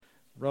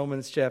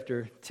Romans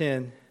chapter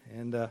 10.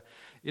 And,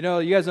 you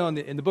guys know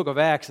in the book of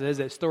Acts, there's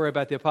that story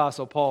about the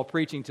Apostle Paul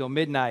preaching till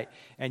midnight,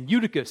 and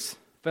Eutychus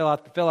fell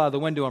out of the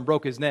window and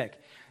broke his neck.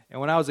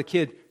 And when I was a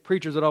kid,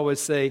 preachers would always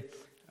say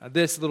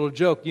this little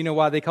joke. You know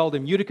why they called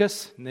him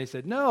Eutychus? And they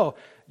said, no,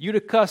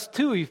 Eutychus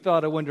too, you fell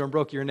out a window and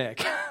broke your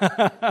neck.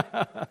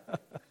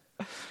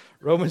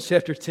 Romans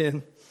chapter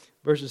 10,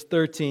 verses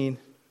 13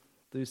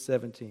 through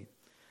 17.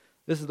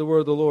 This is the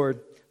word of the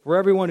Lord. For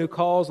everyone who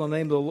calls on the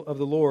name of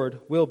the Lord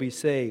will be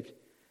saved.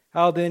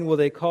 How then will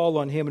they call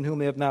on him in whom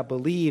they have not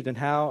believed? And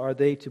how are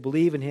they to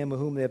believe in him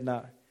whom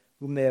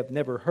they have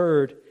never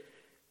heard?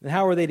 And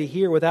how are they to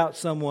hear without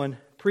someone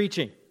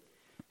preaching?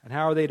 And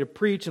how are they to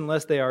preach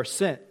unless they are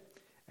sent?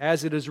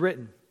 As it is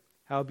written,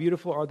 how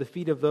beautiful are the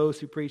feet of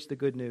those who preach the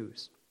good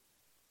news.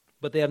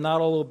 But they have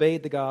not all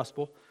obeyed the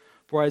gospel.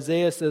 For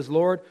Isaiah says,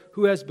 Lord,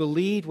 who has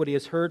believed what he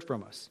has heard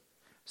from us?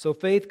 So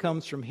faith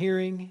comes from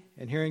hearing,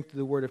 and hearing through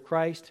the word of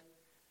Christ.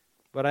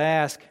 But I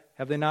ask,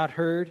 have they not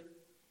heard?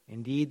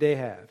 Indeed they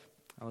have.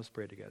 Now let's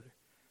pray together.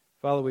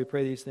 Father, we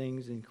pray these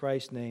things in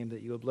Christ's name,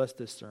 that you will bless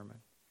this sermon.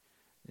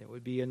 It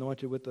would be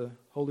anointed with the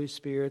Holy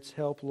Spirit's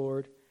help,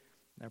 Lord.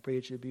 And I pray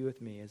it should be with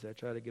me as I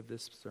try to give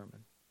this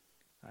sermon.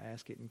 I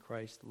ask it in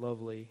Christ's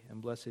lovely and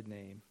blessed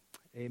name.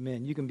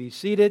 Amen. You can be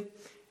seated.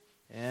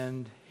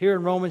 And here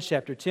in Romans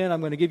chapter 10, I'm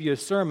going to give you a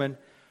sermon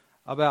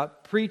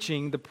about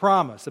preaching the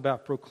promise,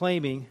 about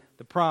proclaiming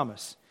the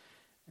promise.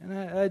 And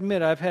I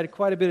admit I've had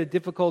quite a bit of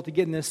difficulty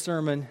getting this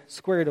sermon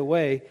squared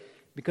away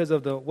because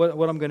of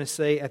what I'm going to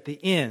say at the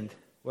end.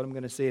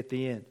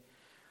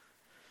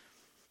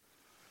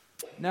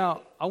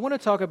 Now, I want to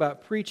talk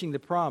about preaching the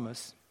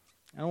promise.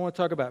 I want to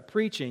talk about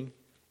preaching,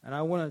 and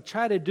I want to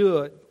try to do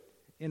it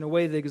in a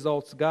way that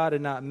exalts God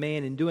and not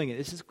man in doing it.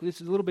 This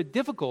is a little bit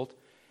difficult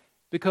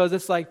because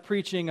it's like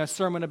preaching a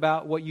sermon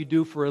about what you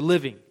do for a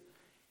living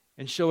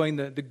and showing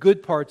the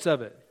good parts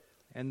of it.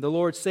 And the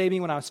Lord saved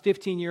me when I was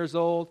 15 years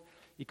old.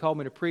 He called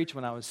me to preach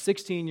when I was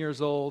 16 years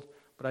old,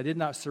 but I did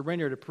not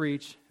surrender to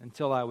preach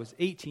until I was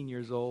 18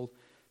 years old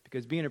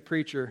because being a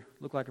preacher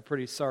looked like a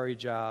pretty sorry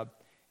job,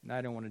 and I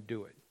didn't want to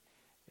do it.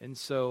 And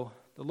so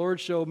the Lord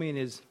showed me in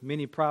His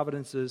many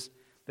providences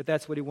that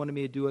that's what He wanted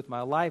me to do with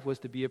my life, was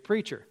to be a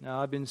preacher.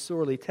 Now, I've been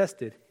sorely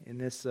tested in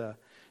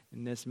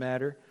this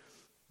matter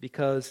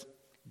because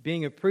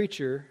being a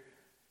preacher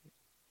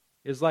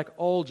is like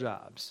all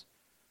jobs.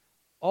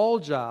 All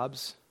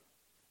jobs,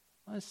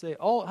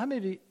 how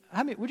many,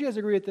 would you guys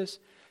agree with this?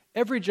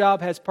 Every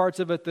job has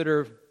parts of it that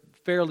are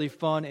fairly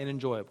fun and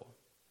enjoyable.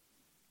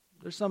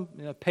 There's some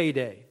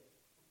payday.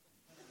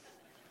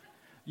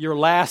 Your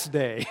last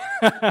day.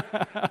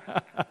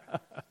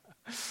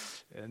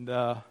 And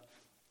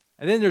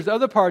then there's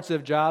other parts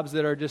of jobs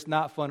that are just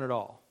not fun at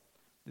all.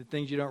 The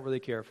things you don't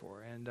really care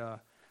for.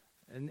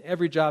 And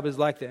every job is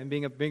like that. And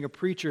being a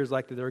preacher is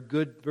like that. There are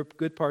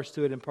good parts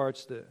to it and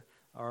parts that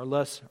are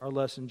less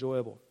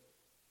enjoyable.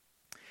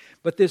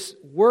 But this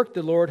work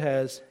the Lord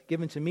has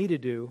given to me to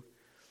do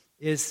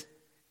is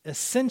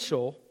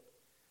essential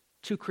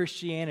to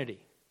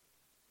Christianity.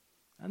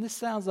 And this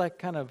sounds like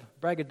kind of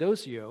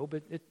braggadocio,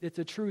 but it's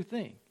a true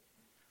thing.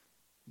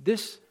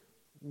 This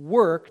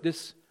work,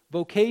 this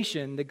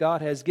vocation that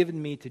God has given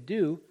me to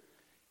do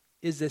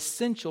is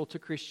essential to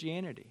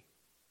Christianity.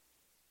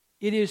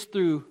 It is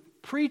through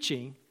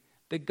preaching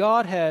that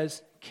God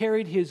has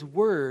carried His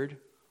word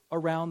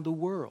around the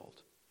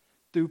world.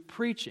 Through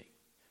preaching,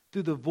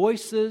 through the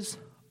voices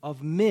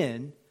of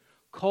men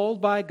called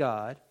by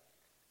God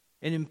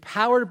and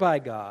empowered by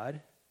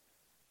God,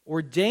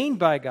 ordained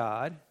by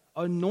God,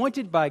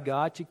 anointed by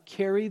God to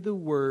carry the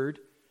word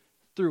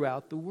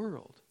throughout the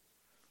world.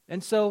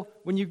 And so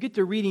when you get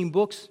to reading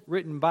books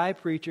written by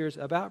preachers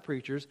about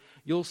preachers,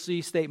 you'll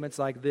see statements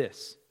like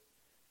this.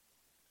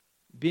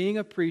 Being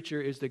a preacher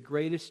is the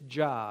greatest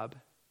job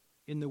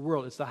in the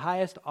world. It's the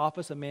highest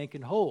office a man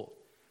can hold.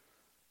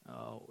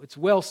 It's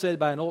well said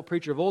by an old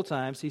preacher of old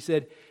times. He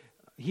said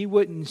he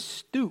wouldn't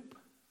stoop.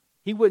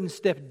 He wouldn't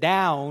step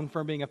down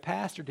from being a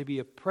pastor to be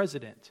a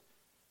president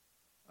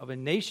of a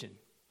nation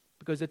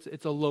because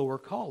it's a lower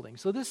calling.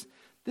 So this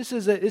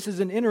is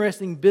an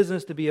interesting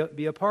business to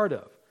be a part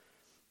of.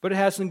 But it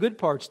has some good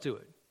parts to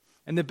it.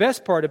 And the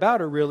best part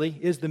about it really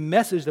is the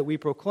message that we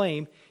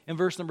proclaim in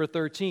verse number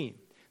 13.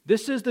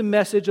 This is the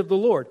message of the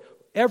Lord.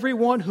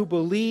 Everyone who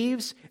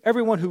believes,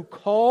 everyone who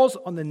calls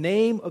on the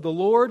name of the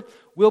Lord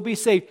will be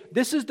saved.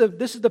 This is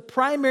the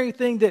primary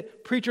thing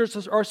that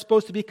preachers are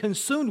supposed to be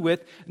consumed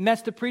with, and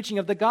that's the preaching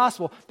of the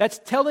gospel. That's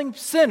telling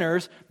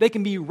sinners they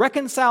can be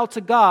reconciled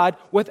to God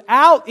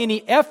without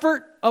any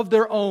effort of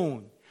their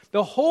own.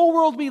 The whole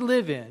world we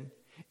live in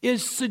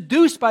is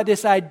seduced by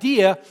this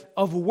idea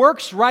of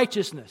works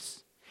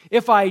righteousness.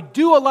 If I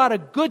do a lot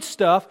of good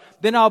stuff,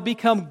 then I'll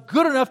become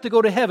good enough to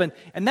go to heaven.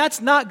 And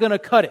that's not going to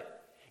cut it.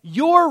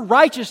 Your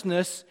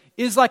righteousness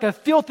is like a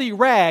filthy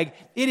rag.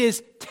 It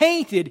is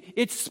tainted,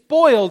 it's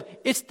spoiled,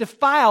 it's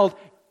defiled.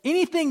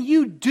 Anything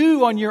you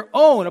do on your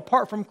own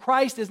apart from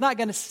Christ is not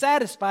going to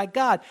satisfy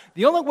God.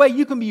 The only way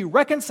you can be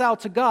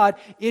reconciled to God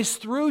is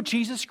through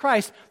Jesus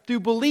Christ,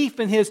 through belief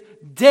in His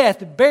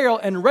death, burial,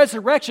 and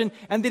resurrection,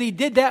 and that He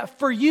did that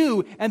for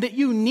you, and that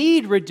you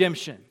need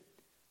redemption.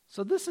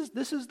 So this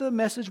is the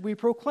message we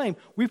proclaim.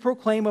 We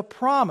proclaim a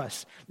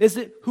promise, is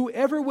that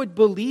whoever would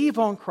believe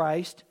on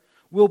Christ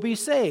will be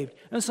saved.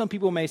 And some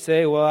people may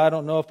say, well, I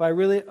don't know if I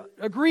really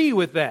agree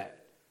with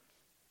that.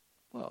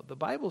 Well, the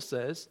Bible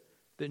says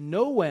that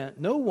no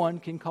one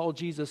can call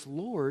Jesus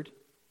Lord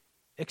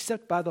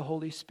except by the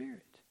Holy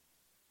Spirit.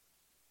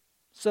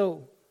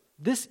 So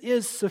this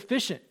is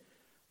sufficient.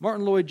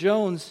 Martin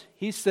Lloyd-Jones,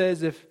 he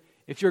says if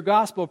your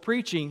gospel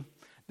preaching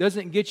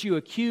doesn't get you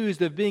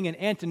accused of being an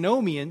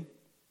antinomian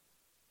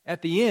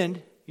at the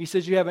end, he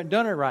says you haven't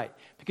done it right.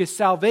 Because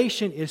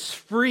salvation is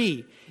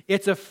free.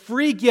 It's a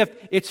free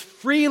gift. It's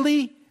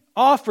freely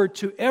offered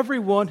to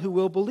everyone who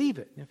will believe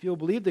it. If you'll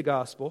believe the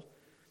gospel,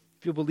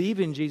 if you'll believe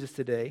in Jesus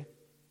today,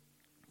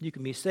 you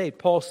can be saved.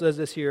 Paul says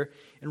this here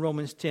in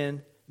Romans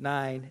 10,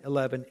 9,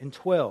 11, and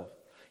 12.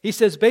 He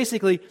says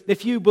basically,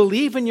 if you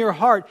believe in your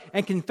heart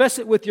and confess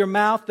it with your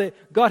mouth that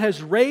God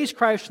has raised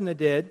Christ from the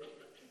dead,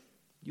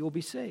 you will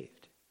be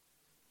saved.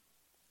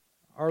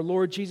 Our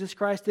Lord Jesus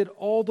Christ did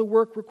all the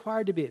work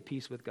required to be at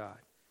peace with God.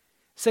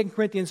 2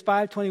 Corinthians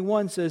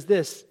 5:21 says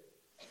this,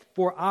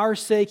 for our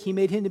sake He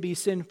made Him to be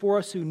sin for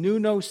us who knew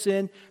no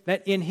sin,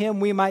 that in Him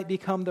we might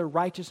become the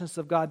righteousness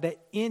of God, that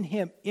in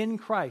Him, in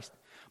Christ.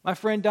 My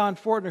friend Don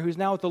Fortner, who's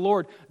now with the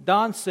Lord,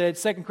 Don said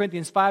 2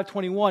 Corinthians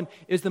 5:21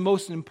 is the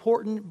most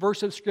important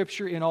verse of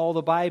Scripture in all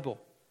the Bible.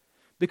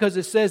 Because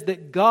it says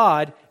that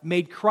God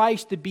made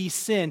Christ to be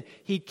sin.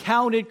 He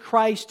counted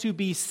Christ to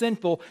be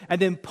sinful and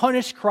then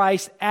punished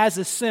Christ as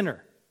a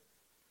sinner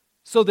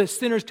so that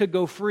sinners could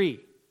go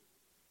free.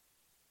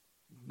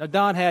 Now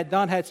Don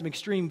had some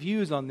extreme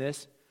views on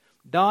this.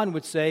 Don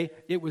would say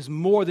it was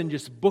more than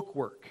just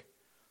bookwork,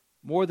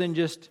 more than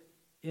just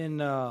it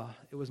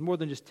was more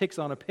than just ticks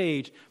on a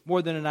page,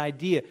 more than an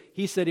idea.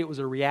 He said it was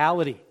a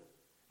reality.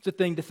 It's a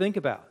thing to think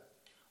about.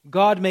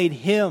 God made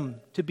Him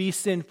to be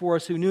sin for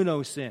us who knew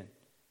no sin.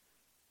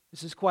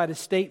 This is quite a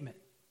statement.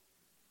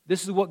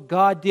 This is what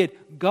God did.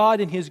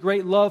 God, in His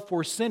great love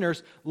for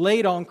sinners,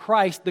 laid on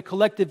Christ the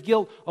collective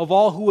guilt of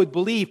all who would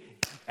believe,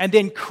 and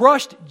then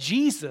crushed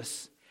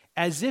Jesus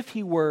as if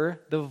He were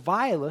the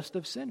vilest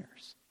of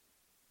sinners.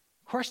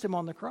 Crushed Him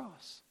on the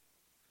cross.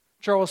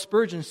 Charles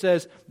Spurgeon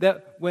says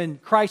that when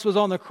Christ was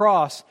on the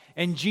cross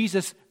and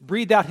Jesus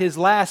breathed out His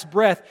last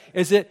breath,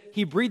 is that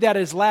He breathed out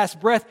His last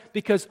breath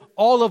because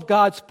all of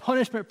God's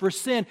punishment for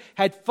sin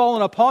had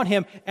fallen upon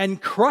Him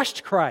and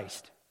crushed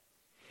Christ.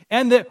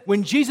 And that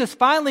when Jesus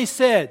finally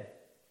said,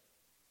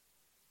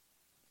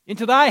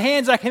 into Thy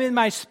hands I commend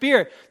my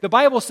spirit, the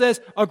Bible says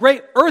a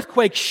great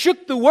earthquake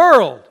shook the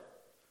world.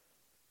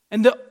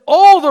 And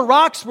all the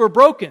rocks were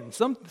broken.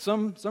 Some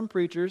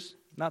preachers,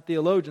 not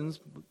theologians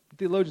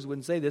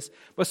wouldn't say this,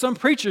 but some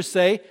preachers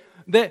say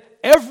that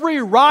every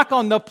rock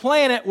on the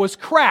planet was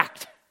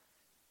cracked.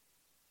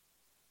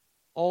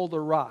 All the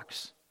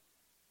rocks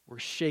were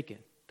shaken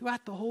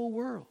throughout the whole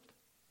world.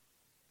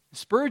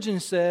 Spurgeon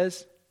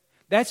says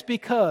that's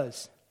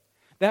because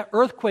that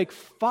earthquake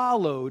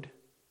followed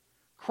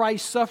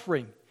Christ's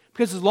suffering.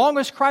 Because as long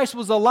as Christ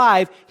was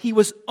alive, He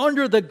was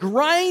under the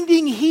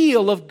grinding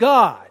heel of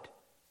God.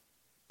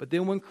 But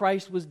then when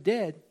Christ was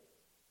dead,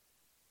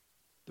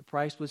 the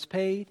price was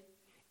paid,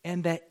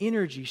 and that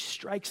energy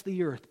strikes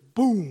the earth,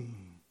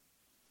 boom,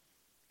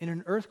 in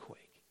an earthquake.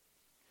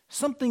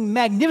 Something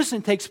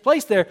magnificent takes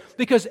place there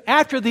because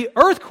after the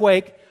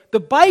earthquake, the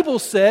Bible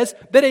says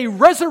that a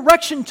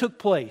resurrection took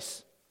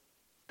place.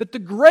 That the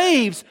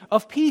graves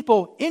of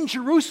people in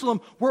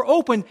Jerusalem were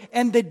opened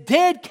and the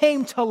dead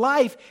came to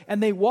life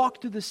and they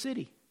walked through the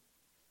city.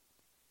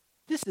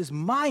 This is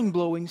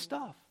mind-blowing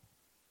stuff.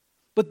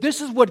 But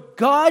this is what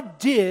God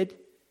did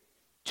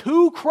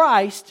to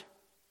Christ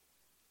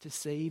to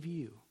save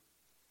you.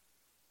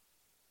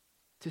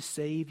 To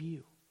save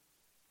you.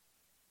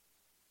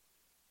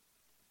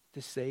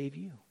 To save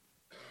you.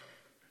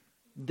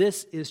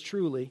 This is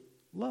truly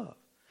love.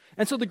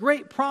 And so the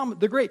great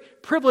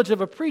privilege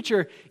of a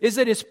preacher is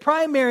that his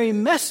primary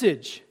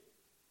message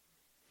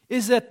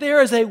is that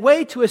there is a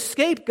way to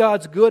escape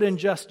God's good and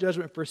just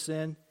judgment for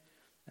sin,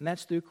 and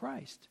that's through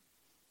Christ.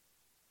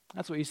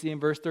 That's what you see in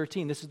verse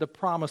 13. This is the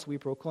promise we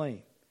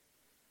proclaim.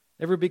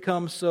 Never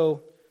become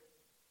so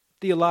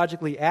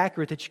theologically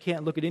accurate that you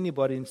can't look at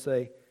anybody and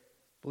say,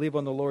 believe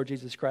on the Lord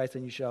Jesus Christ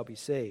and you shall be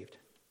saved.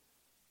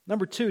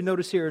 Number 2,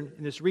 notice here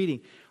in this reading,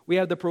 we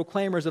have the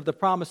proclaimers of the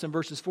promise in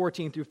verses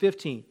 14 through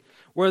 15,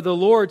 where the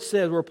Lord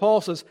says, where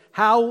Paul says,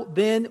 how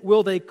then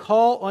will they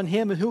call on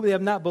Him in whom they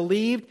have not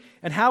believed?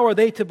 And how are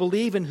they to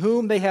believe in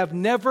whom they have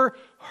never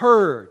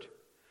heard?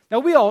 Now,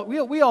 we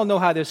all know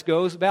how this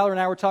goes. Valor and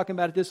I were talking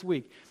about it this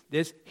week.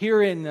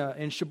 Here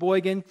in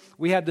Sheboygan,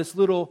 we have this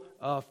little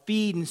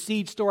feed and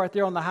seed store out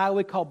there on the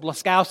highway called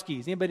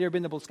Blaskowski's. Anybody ever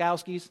been to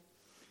Blaskowski's?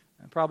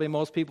 Probably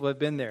most people have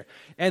been there.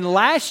 And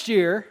last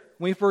year,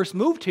 when we first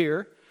moved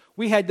here,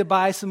 we had to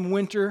buy some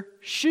winter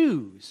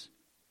shoes.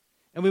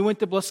 And we went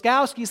to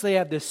Blaskowski's. They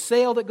have this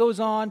sale that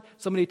goes on.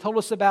 Somebody told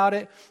us about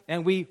it.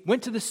 And we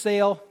went to the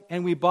sale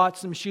and we bought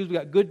some shoes. We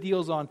got good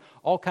deals on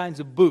all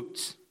kinds of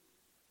boots.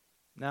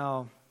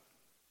 Now,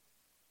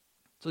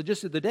 so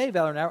just the other day,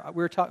 Valerie and I,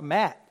 we were talking,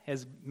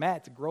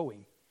 Matt's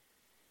growing.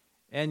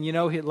 And you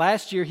know,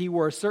 last year he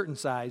wore a certain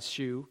size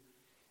shoe.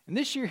 And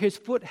this year his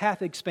foot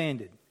hath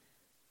expanded.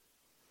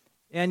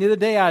 And the other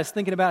day I was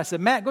thinking about it. I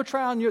said, Matt, go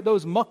try on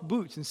those muck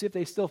boots and see if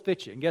they still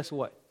fit you. And guess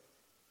what?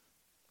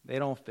 They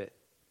don't fit.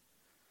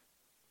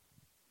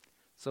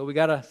 So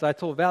I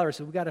told Valerie, I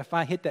said, we got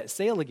to hit that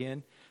sale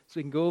again so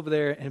we can go over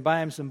there and buy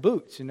him some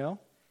boots, you know.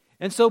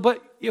 And so,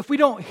 but if we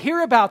don't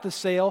hear about the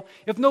sale,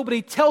 if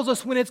nobody tells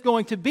us when it's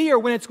going to be or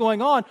when it's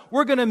going on,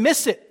 we're going to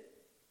miss it.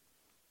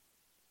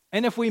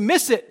 And if we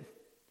miss it,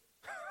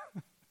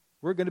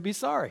 we're going to be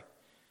sorry.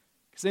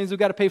 Because that means we've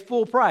got to pay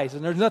full price,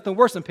 and there's nothing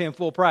worse than paying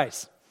full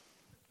price.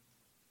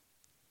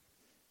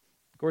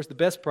 Of course, the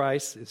best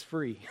price is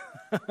free.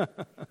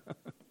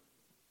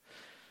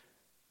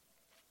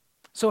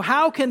 So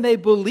how can they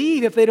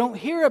believe if they don't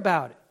hear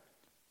about it?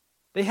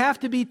 They have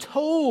to be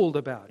told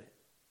about it.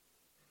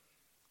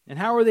 And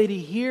how are they to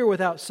hear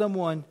without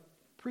someone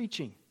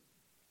preaching?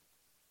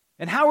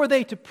 And how are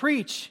they to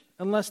preach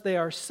unless they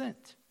are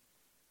sent?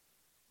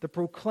 The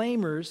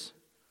proclaimers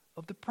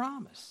of the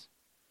promise.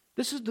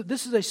 This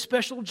is a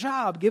special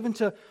job given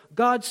to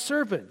God's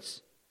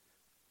servants.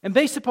 And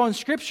based upon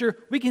Scripture,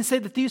 we can say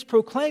that these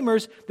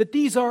proclaimers, that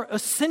these are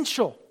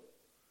essential.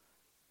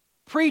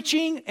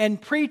 Preaching and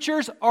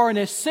preachers are an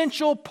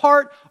essential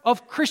part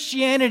of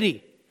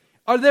Christianity.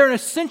 They're an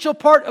essential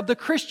part of the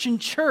Christian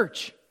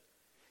church.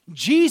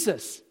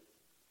 Jesus,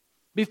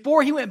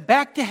 before he went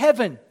back to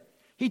heaven,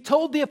 he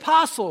told the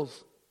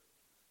apostles,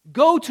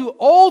 go to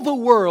all the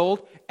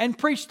world and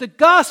preach the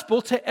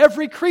gospel to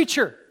every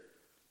creature.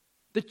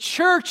 The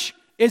church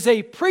is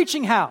a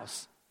preaching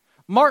house.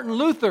 Martin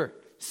Luther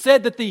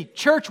said that the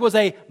church was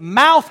a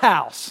mouth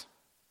house,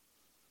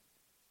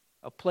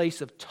 a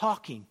place of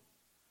talking,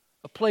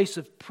 a place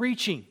of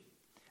preaching.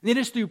 And it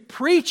is through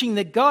preaching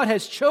that God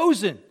has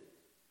chosen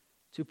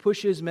to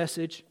push his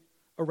message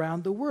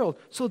around the world.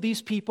 So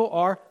these people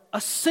are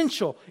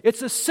essential.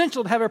 It's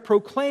essential to have a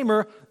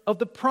proclaimer of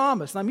the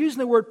promise. And I'm using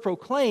the word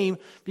proclaim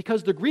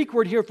because the Greek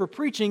word here for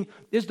preaching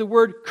is the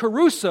word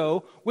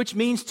kerusso, which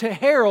means to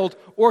herald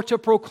or to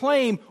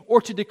proclaim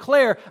or to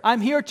declare.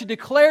 I'm here to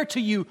declare to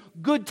you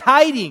good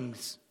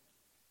tidings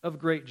of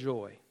great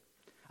joy.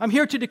 I'm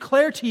here to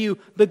declare to you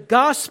the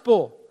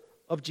gospel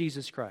of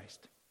Jesus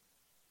Christ.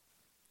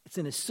 It's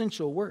an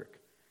essential work.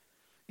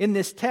 In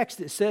this text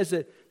it says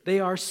that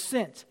they are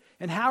sent.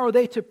 And how are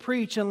they to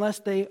preach unless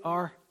they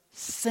are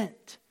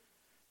sent?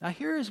 Now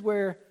here's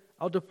where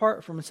I'll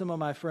depart from some of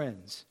my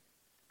friends.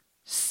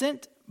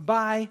 Sent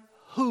by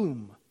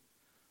whom?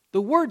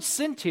 The word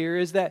sent here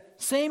is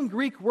that same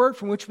Greek word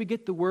from which we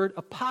get the word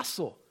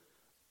apostle.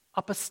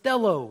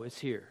 Apostello is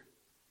here.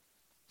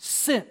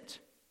 Sent.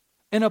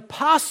 An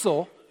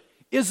apostle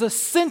is a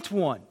sent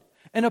one.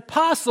 An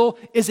apostle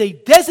is a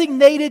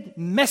designated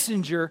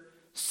messenger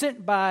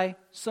sent by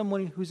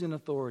someone who's in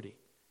authority.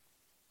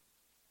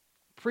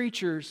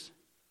 Preachers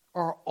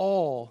are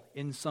all,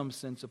 in some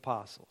sense,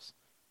 apostles.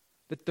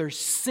 That they're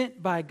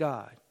sent by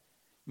God.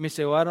 You may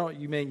say, well,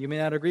 you may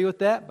not agree with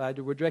that, but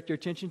I would direct your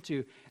attention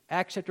to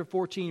Acts chapter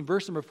 14,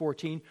 verse number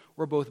 14,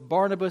 where both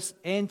Barnabas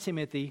and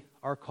Timothy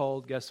are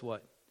called, guess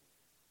what?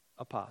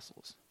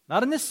 Apostles.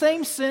 Not in the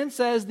same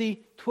sense as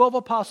the 12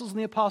 apostles and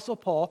the apostle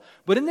Paul,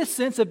 but in the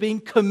sense of being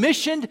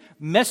commissioned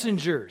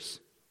messengers.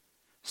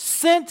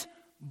 Sent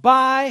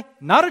by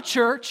not a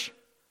church,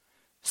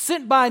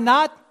 sent by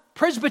not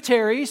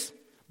presbyteries,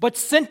 but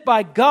sent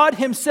by God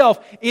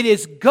himself. It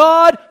is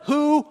God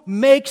who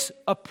makes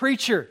a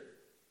preacher.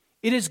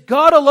 It is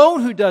God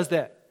alone who does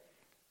that.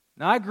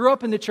 Now, I grew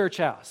up in the church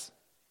house,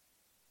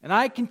 and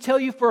I can tell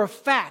you for a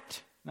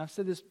fact, and I've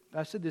said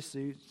this to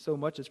you so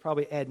much it's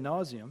probably ad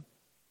nauseum,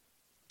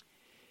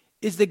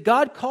 is that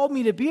God called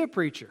me to be a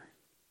preacher.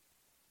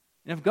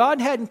 And if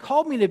God hadn't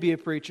called me to be a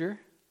preacher,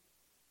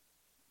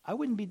 I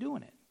wouldn't be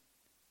doing it.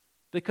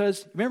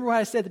 Because remember what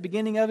I said at the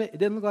beginning of it? It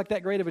didn't look like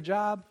that great of a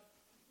job.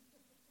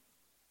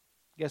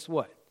 Guess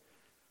what?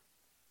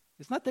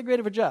 It's not that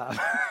great of a job.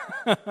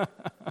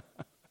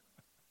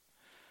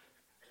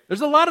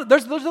 There's a lot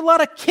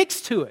of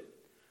kicks to it.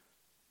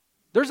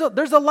 There's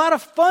a lot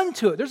of fun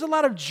to it. There's a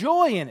lot of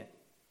joy in it.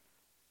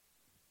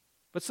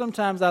 But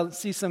sometimes I'll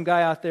see some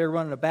guy out there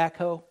running a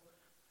backhoe,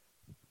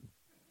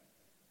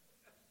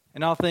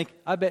 and I'll think,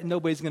 I bet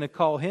nobody's going to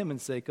call him and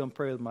say, come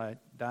pray with my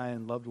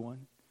dying loved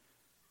one.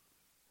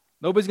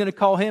 Nobody's going to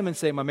call him and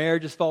say, my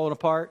marriage is falling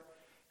apart.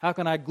 How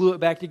can I glue it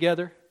back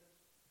together?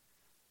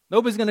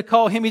 Nobody's going to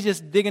call him, he's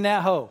just digging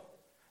that hole.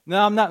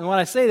 No, I'm not. When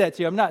I say that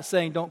to you, I'm not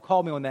saying don't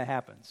call me when that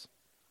happens.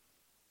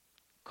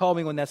 Call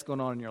me when that's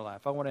going on in your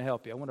life. I want to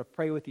help you. I want to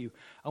pray with you.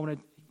 I want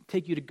to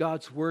take you to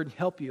God's Word and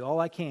help you all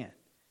I can.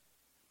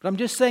 But I'm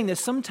just saying that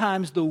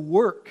sometimes the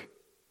work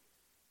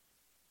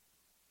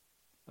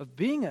of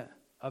being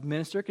a a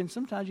minister can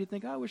sometimes you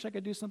think, oh, I wish I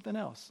could do something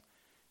else.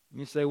 And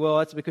you say, well,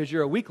 that's because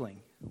you're a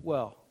weakling.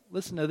 Well,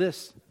 listen to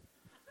this.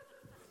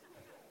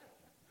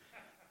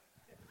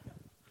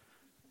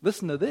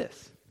 Listen to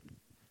this.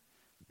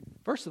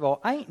 First of all,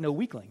 I ain't no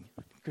weakling,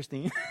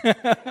 Christine.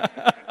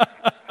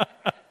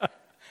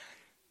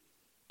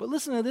 But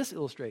listen to this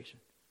illustration.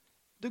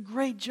 The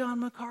great John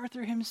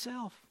MacArthur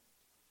himself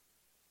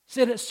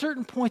said at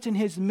certain points in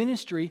his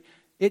ministry,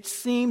 it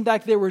seemed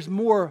like there was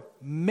more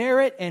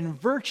merit and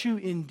virtue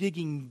in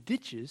digging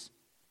ditches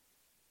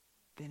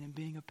than in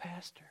being a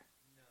pastor.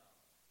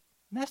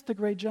 And that's the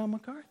great John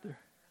MacArthur.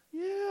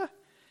 Yeah.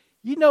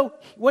 You know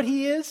what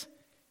he is?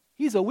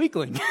 He's a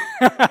weakling.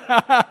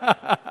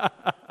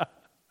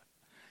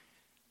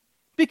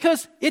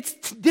 Because it's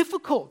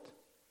difficult.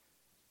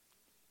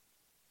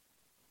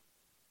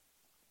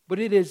 But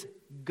it is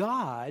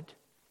God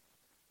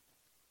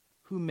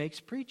who makes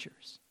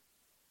preachers.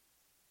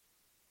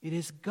 It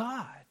is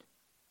God.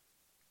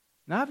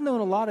 Now, I've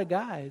known a lot of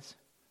guys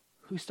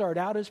who start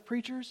out as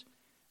preachers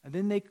and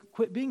then they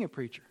quit being a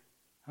preacher.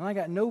 And I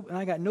got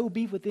no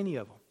beef with any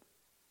of them.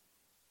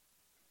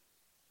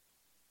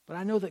 But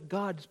I know that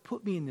God's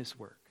put me in this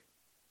work.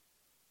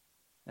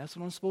 That's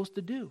what I'm supposed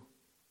to do.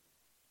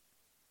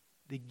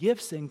 The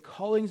gifts and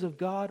callings of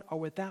God are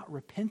without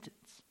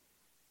repentance.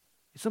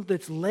 It's something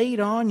that's laid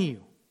on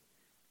you.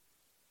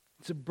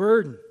 It's a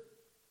burden.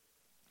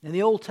 In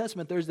the Old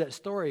Testament, there's that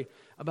story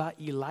about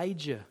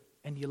Elijah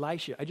and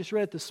Elisha. I just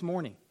read it this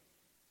morning.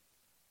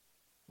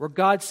 Where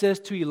God says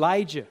to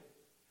Elijah,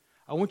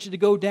 I want you to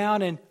go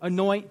down and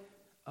anoint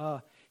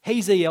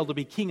Hazael to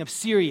be king of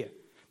Syria.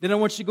 Then I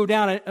want you to go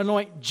down and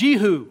anoint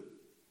Jehu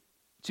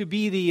to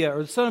be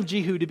or the son of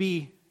Jehu to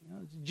be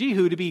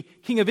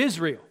king of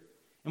Israel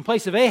in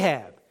place of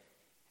Ahab.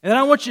 And then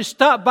I want you to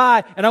stop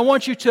by and I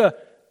want you to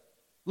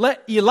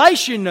let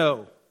Elisha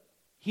know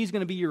he's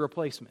going to be your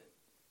replacement.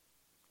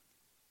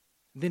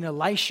 Then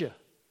Elisha,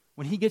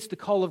 when he gets the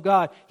call of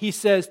God, he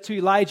says to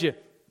Elijah,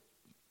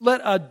 let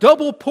a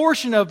double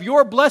portion of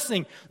your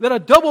blessing, let a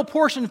double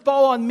portion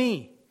fall on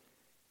me.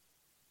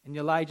 And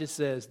Elijah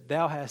says,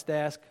 thou hast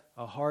asked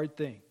a hard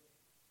thing.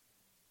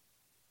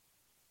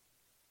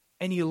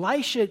 And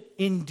Elisha,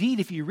 indeed,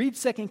 if you read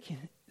 2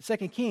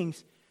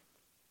 Kings,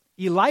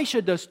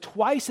 Elisha does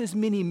twice as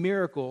many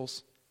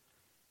miracles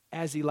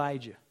as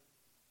Elijah.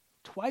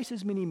 Twice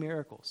as many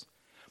miracles.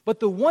 But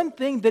the one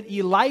thing that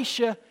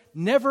Elisha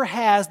never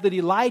has that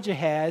Elijah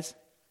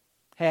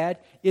had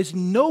is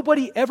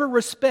nobody ever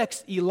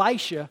respects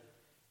Elisha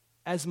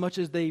as much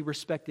as they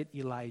respected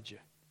Elijah.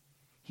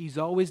 He's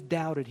always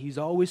doubted. He's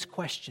always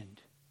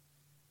questioned.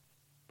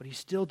 But he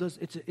still does.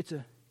 It's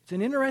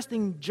an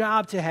interesting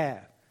job to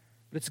have.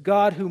 But it's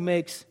God who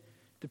makes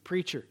the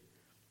preacher.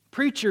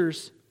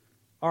 Preachers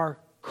are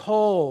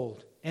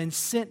called and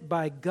sent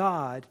by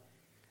God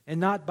and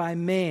not by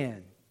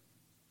man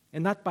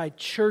and not by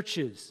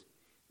churches.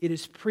 It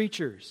is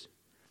preachers.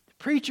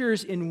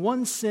 Preachers, in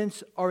one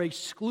sense, are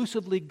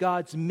exclusively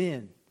God's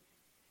men.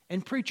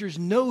 And preachers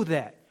know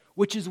that,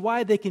 which is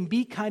why they can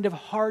be kind of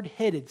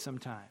hard-headed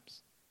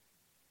sometimes.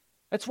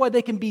 That's why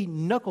they can be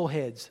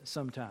knuckleheads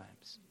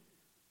sometimes.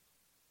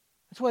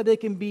 That's why they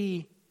can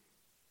be,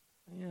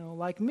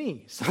 like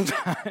me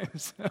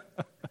sometimes.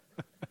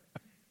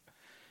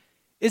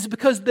 It's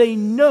because they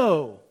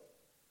know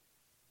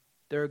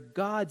they're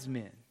God's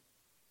men.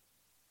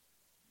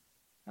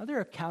 Now,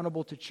 they're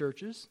accountable to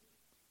churches.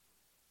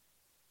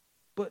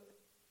 But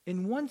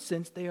in one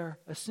sense, they are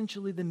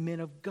essentially the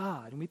men of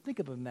God. And we think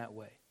of them that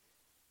way.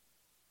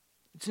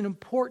 It's an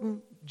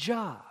important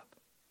job.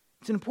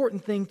 It's an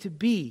important thing to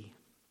be.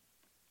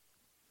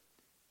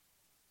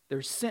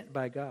 They're sent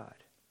by God.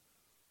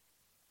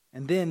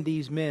 And then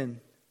these men,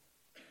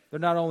 they're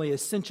not only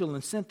essential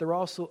and sent, they're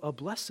also a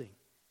blessing.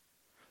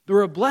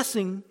 They're a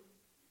blessing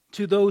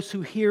to those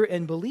who hear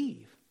and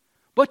believe.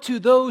 But to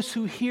those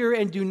who hear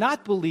and do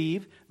not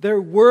believe,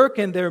 their work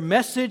and their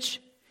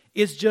message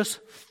is just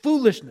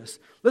foolishness.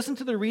 Listen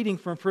to the reading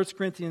from 1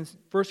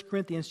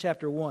 Corinthians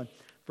chapter 1,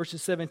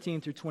 verses 17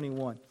 through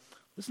 21.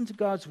 Listen to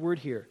God's word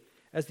here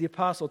as the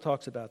apostle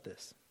talks about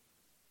this.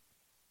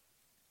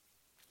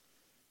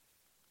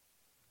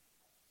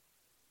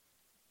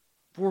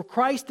 For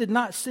Christ did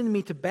not send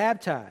me to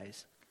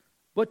baptize,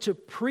 but to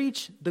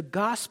preach the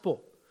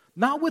gospel,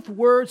 not with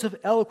words of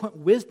eloquent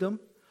wisdom,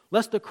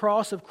 lest the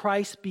cross of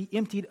Christ be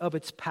emptied of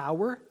its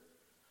power.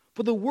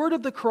 For the word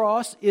of the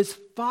cross is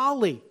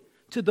folly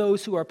to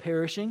those who are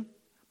perishing,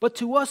 but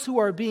to us who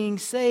are being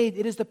saved,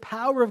 it is the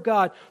power of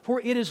God.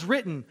 For it is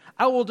written,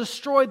 I will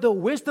destroy the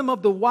wisdom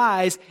of the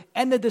wise,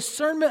 and the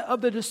discernment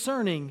of the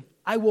discerning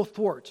I will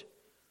thwart.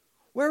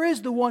 Where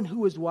is the one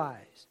who is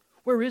wise?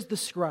 Where is the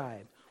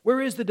scribe?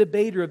 Where is the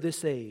debater of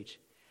this age?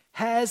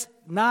 Has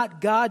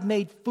not God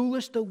made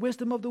foolish the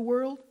wisdom of the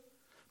world?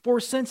 For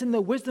since in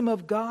the wisdom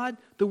of God,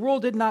 the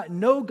world did not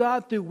know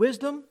God through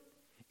wisdom,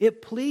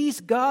 it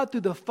pleased God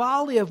through the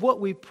folly of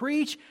what we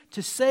preach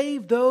to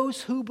save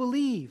those who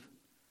believe.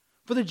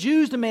 For the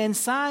Jews demand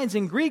signs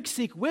and Greeks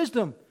seek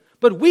wisdom,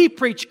 but we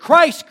preach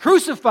Christ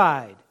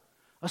crucified,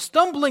 a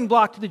stumbling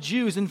block to the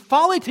Jews and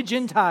folly to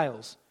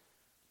Gentiles.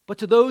 But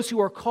to those who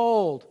are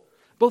called,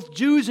 both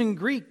Jews and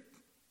Greek,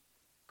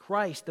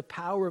 Christ, the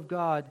power of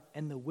God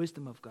and the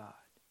wisdom of God.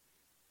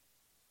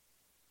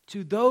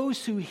 To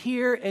those who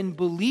hear and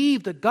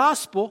believe the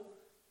gospel,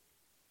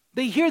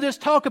 they hear this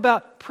talk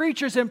about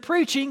preachers and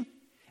preaching,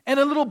 and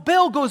a little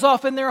bell goes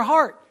off in their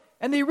heart.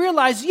 And they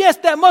realize, yes,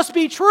 that must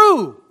be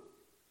true.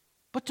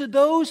 But to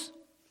those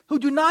who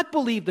do not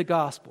believe the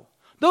gospel,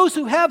 those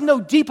who have no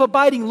deep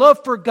abiding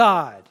love for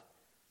God,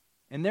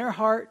 in their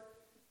heart,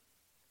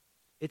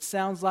 it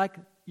sounds like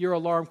your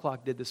alarm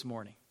clock did this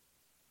morning.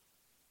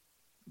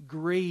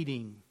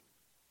 Grating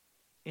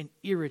and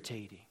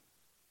irritating.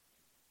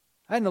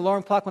 I had an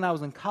alarm clock when I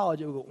was in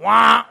college. It would go,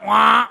 wah,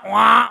 wah,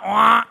 wah,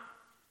 wah.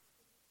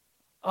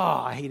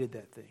 Oh, I hated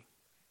that thing.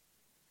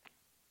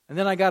 And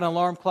then I got an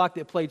alarm clock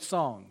that played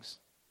songs.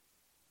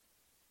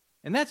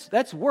 And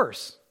that's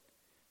worse.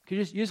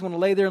 Because you just want to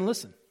lay there and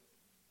listen.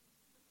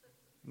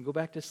 And go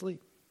back to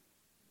sleep.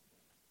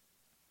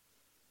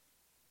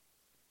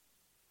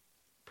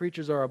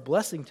 Preachers are a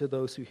blessing to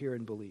those who hear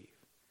and believe.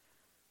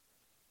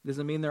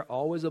 Doesn't mean they're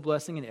always a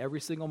blessing in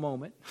every single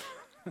moment.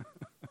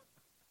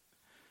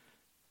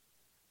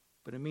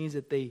 But it means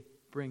that they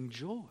bring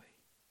joy.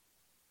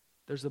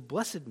 There's a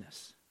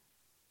blessedness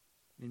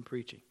in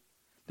preaching.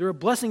 They're a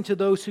blessing to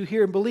those who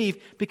hear and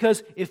believe,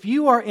 because if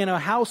you are in a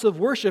house of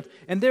worship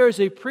and there is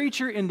a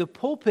preacher in the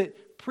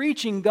pulpit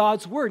preaching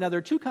God's word. Now, there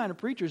are two kinds of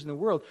preachers in the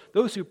world.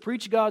 Those who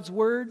preach God's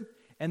word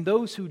and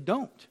those who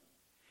don't.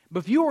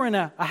 But if you are in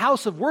a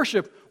house of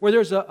worship where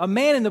there's a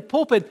man in the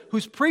pulpit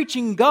who's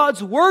preaching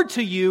God's word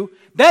to you,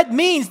 that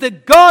means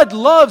that God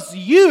loves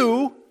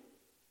you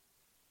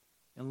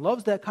and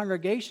loves that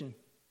congregation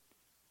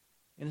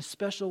in a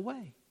special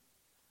way.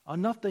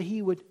 Enough that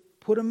He would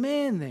put a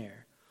man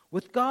there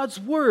with God's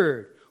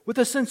word, with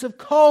a sense of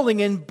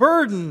calling and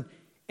burden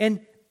and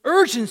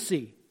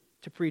urgency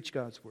to preach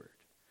God's word.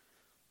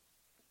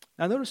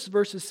 Now notice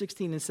verses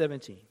 16 and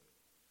 17.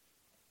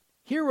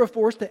 Here we're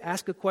forced to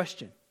ask a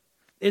question.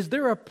 Is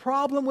there a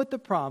problem with the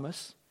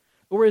promise,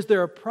 or is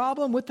there a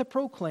problem with the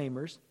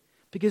proclaimers?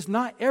 Because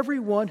not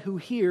everyone who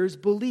hears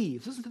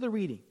believes. Listen to the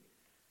reading.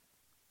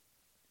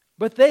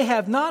 But they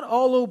have not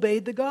all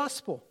obeyed the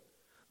gospel.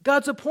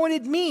 God's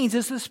appointed means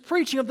is this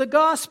preaching of the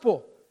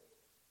gospel.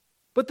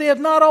 But they have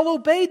not all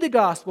obeyed the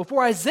gospel.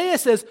 For Isaiah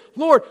says,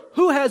 Lord,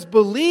 who has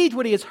believed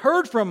what he has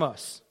heard from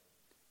us?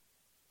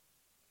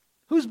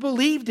 Who's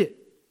believed it?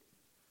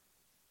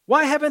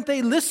 Why haven't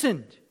they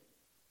listened?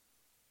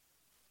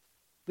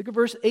 Look at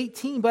verse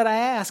 18. But I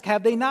ask,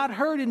 have they not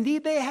heard?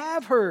 Indeed, they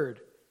have heard.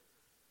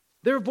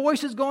 Their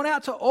voice has gone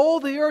out to all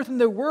the earth,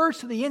 and their words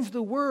to the ends of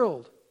the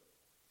world.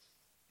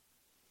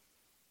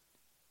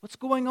 What's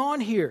going on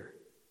here?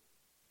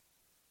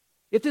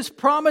 If this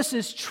promise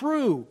is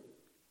true,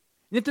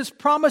 and if this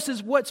promise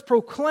is what's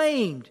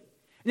proclaimed,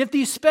 and if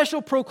these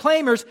special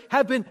proclaimers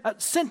have been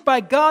sent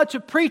by God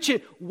to preach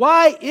it,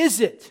 why is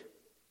it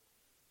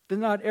that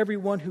not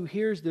everyone who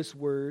hears this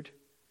word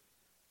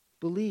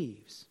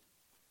believes?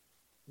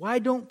 Why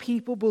don't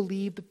people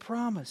believe the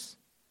promise?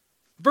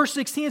 Verse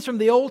 16 is from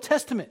the Old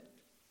Testament.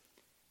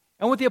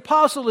 And what the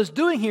apostle is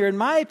doing here, in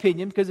my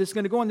opinion, because it's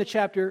going to go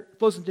into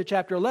flows into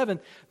chapter 11,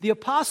 the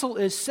apostle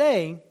is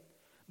saying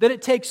that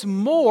it takes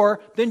more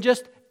than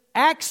just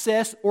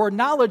access or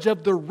knowledge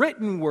of the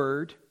written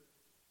word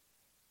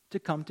to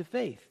come to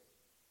faith.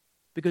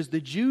 Because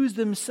the Jews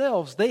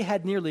themselves, they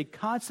had nearly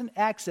constant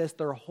access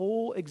their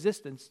whole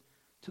existence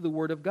to the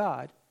word of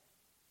God.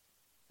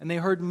 And they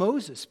heard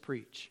Moses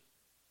preach.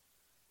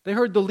 They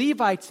heard the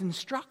Levites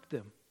instruct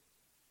them.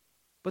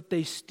 But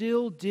they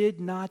still did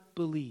not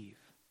believe.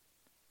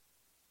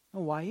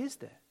 Now, why is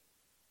that?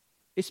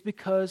 It's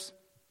because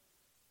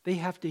they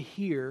have to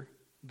hear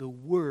the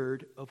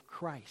word of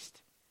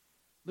Christ.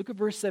 Look at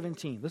verse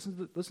 17.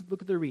 Listen,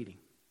 look at the reading.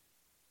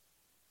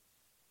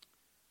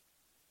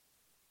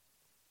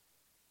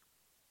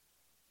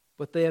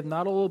 But they have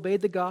not all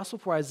obeyed the gospel,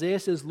 for Isaiah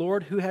says,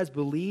 Lord, who has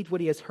believed what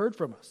he has heard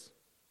from us?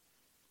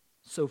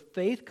 So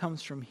faith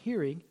comes from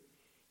hearing,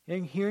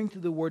 and hearing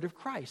through the word of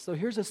Christ. So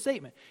here's a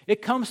statement.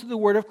 It comes through the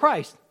word of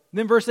Christ. And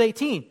then verse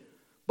 18.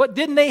 But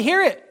didn't they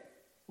hear it?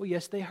 Well,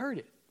 yes, they heard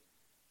it.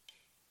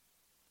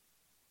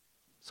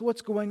 So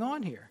what's going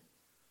on here?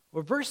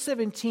 Well, verse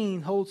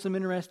 17 holds some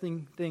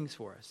interesting things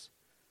for us.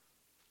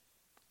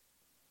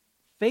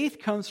 Faith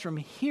comes from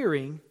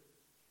hearing,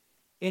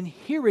 and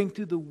hearing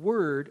through the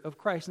word of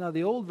Christ. Now,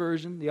 the old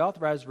version, the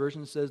authorized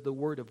version, says the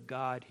word of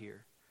God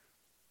here.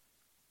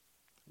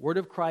 Word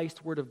of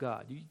Christ, word of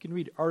God. You can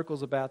read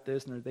articles about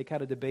this, and they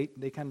kind of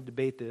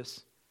debate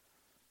this.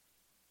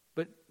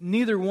 But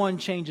neither one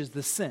changes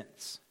the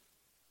sense.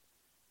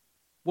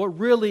 What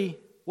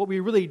we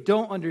really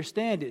don't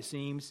understand, it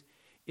seems,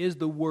 is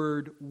the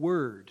word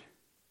word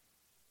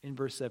in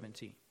verse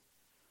 17.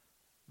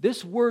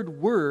 This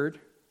word,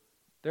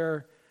 there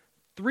are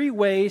 3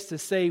 ways to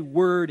say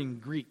word in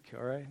Greek,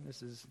 all right?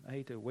 I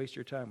hate to waste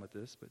your time with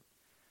this, but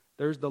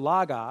there's the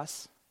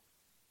logos,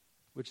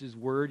 which is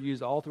word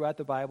used all throughout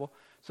the Bible.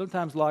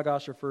 Sometimes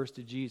logos refers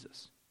to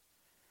Jesus.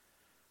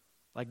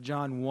 Like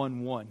John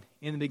 1:1.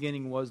 In the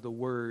beginning was the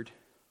Word.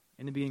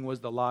 In the beginning was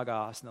the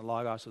Logos, and the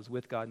Logos was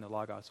with God, and the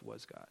Logos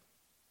was God.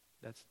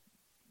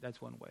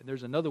 That's one way.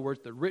 There's another word,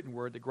 the written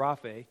word, the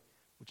graphe,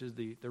 which is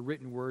the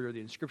written word or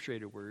the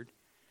inscripturated word.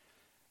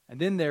 And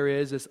then there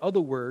is this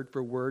other word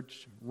for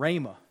words,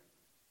 rhema.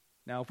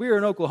 Now, if we were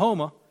in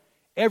Oklahoma,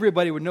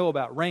 everybody would know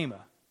about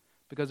rhema,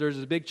 because there's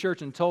this big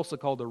church in Tulsa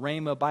called the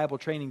Rhema Bible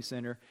Training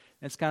Center.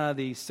 And it's kind of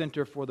the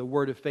center for the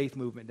Word of Faith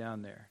movement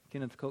down there.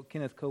 Kenneth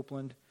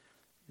Copeland.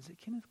 Is it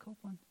Kenneth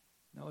Copeland?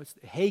 No, it's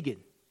Hagin.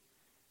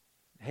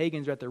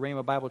 Hagin's are at the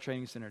Rhema Bible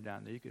Training Center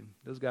down there.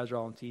 Those guys are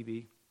all on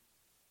TV.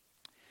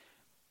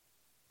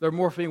 They're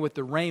more familiar with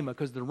the rhema,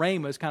 because the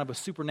rhema is kind of a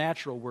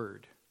supernatural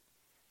word.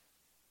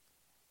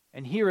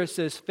 And here it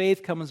says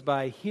faith comes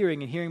by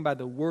hearing, and hearing by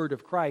the word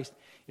of Christ.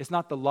 It's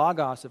not the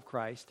logos of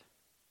Christ.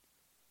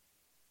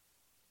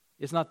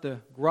 It's not the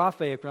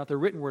graphe, not the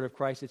written word of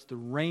Christ. It's the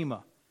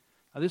rhema.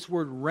 Now this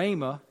word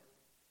rhema,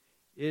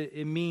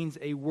 it means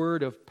a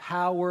word of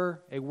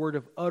power, a word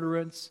of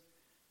utterance,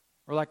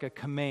 or like a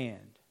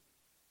command.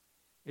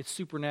 It's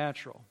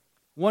supernatural.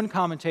 One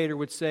commentator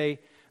would say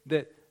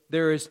that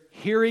there is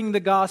hearing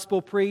the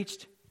gospel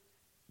preached,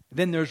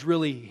 then there's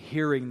really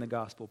hearing the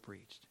gospel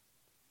preached.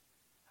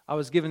 I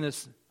was given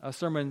a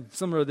sermon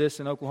similar to this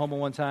in Oklahoma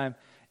one time,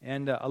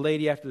 and a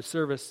lady after the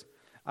service,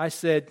 I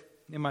said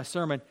in my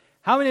sermon,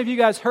 how many of you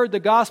guys heard the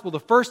gospel the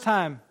first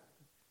time?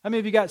 How many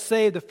of you got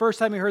saved the first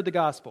time you heard the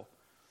gospel?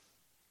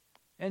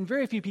 And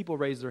very few people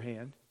raised their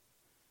hand,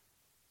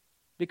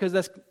 because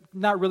that's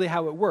not really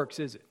how it works,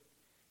 is it?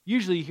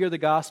 Usually you hear the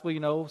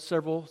gospel,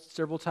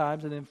 several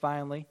times, and then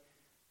finally,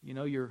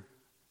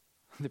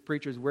 the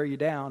preachers wear you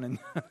down and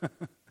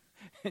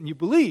and you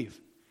believe.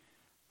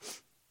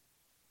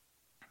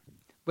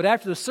 But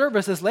after the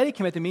service, this lady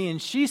came up to me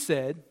and she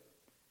said,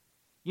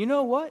 you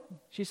know what?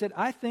 She said,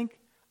 I think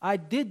I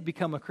did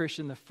become a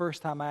Christian the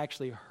first time I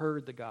actually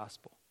heard the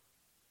gospel.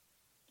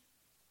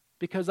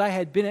 Because I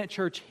had been at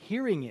church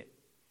hearing it,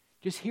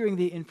 just hearing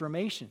the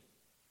information.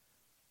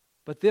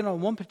 But then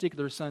on one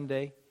particular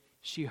Sunday,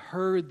 she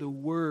heard the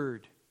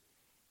word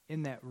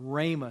in that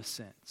rhema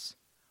sense,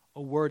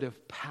 a word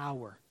of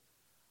power,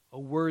 a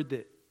word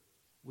that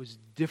was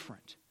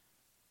different,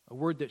 a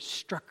word that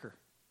struck her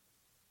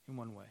in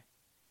one way,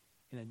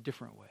 in a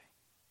different way.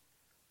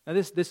 Now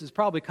this is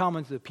probably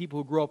common to the people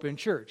who grew up in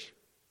church.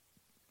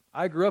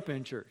 I grew up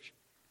in church,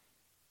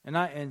 and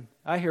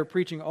I heard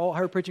preaching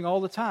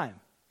all the time.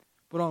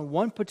 But on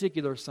one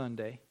particular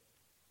Sunday,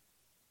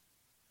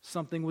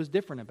 something was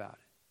different about it.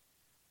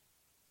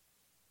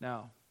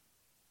 Now,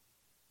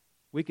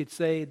 we could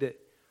say that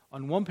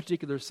on one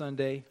particular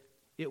Sunday,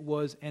 it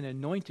was an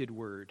anointed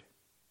word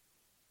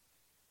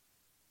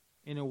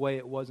in a way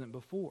it wasn't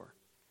before.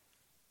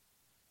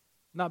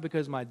 Not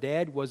because my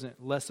dad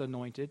wasn't less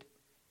anointed,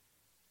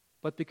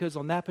 but because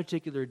on that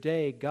particular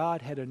day,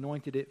 God had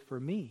anointed it for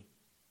me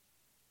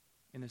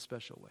in a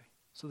special way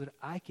so that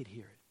I could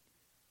hear it.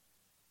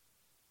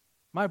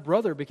 My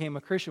brother became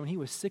a Christian when he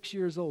was 6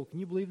 years old. Can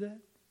you believe that?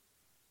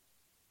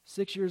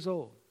 6 years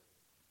old.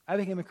 I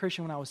became a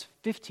Christian when I was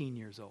 15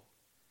 years old.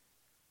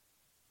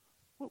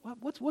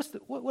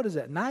 What is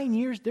that? 9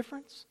 years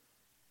difference?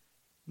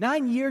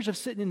 9 years of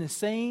sitting in the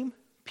same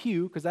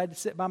pew, because I had to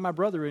sit by my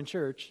brother in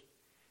church.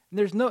 And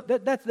there's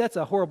that's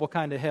a horrible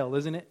kind of hell,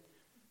 isn't it?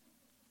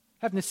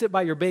 Having to sit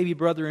by your baby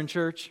brother in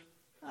church.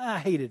 I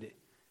hated it.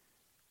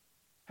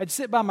 Had to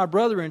sit by my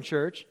brother in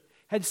church.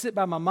 Had to sit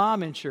by my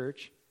mom in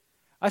church.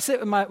 I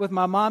sit with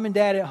my mom and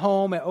dad at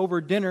home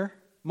over dinner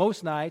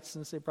most nights,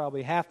 let's say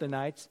probably half the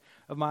nights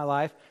of my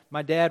life.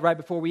 My dad, right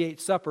before we ate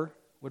supper,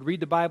 would read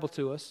the Bible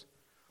to us,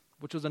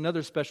 which was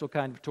another special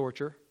kind of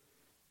torture,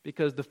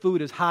 because the food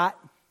is hot,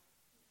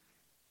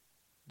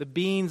 the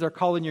beans are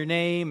calling your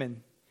name,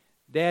 and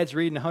Dad's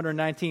reading the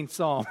 119th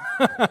Psalm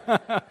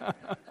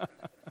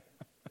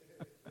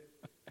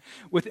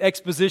with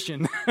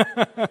exposition.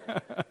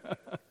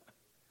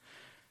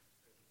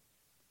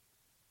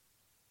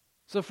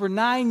 So for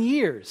 9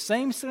 years,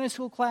 same Sunday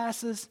school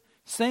classes,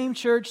 same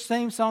church,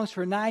 same songs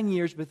for 9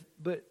 years,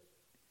 but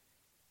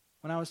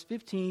when I was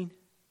 15,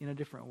 in a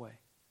different way.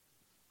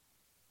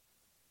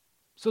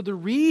 So the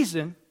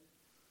reason,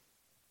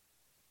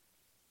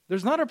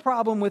 there's not a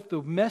problem with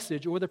the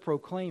message or the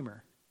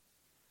proclaimer.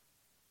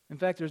 In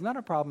fact, there's not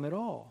a problem at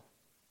all.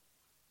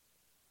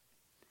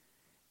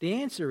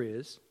 The answer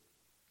is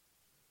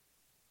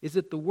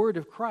that the word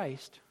of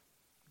Christ,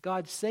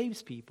 God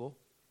saves people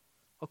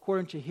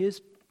according to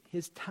His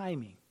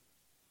timing.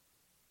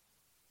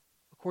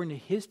 According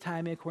to His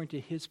timing, according to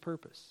His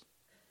purpose.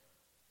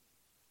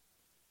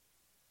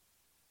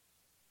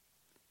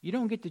 You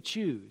don't get to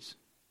choose.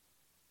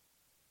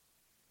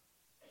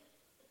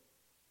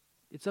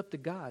 It's up to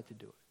God to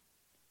do it.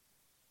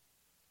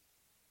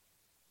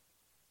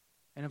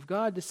 And if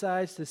God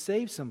decides to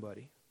save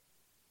somebody,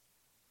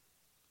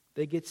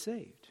 they get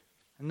saved.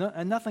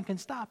 And nothing can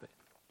stop it.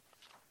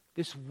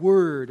 This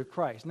word of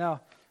Christ.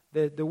 Now,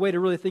 the way to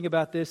really think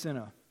about this in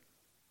a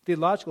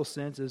theological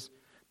sense is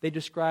they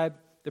describe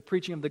the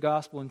preaching of the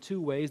gospel in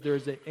two ways.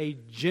 There's a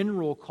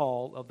general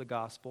call of the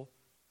gospel,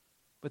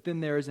 but then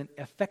there is an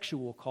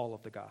effectual call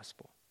of the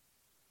gospel.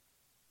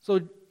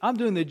 So I'm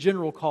doing the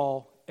general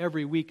call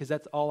every week because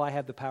that's all I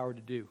have the power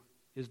to do,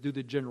 is do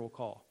the general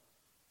call.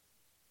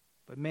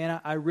 But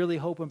man, I really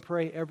hope and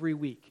pray every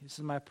week, this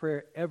is my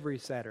prayer every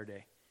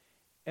Saturday,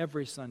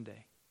 every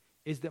Sunday,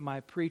 is that my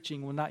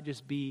preaching will not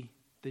just be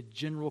the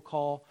general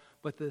call,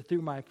 but that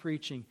through my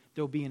preaching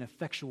there'll be an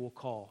effectual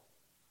call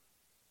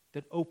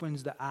that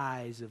opens the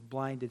eyes of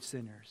blinded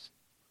sinners,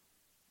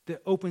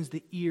 that opens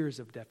the ears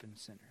of deafened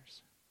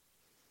sinners.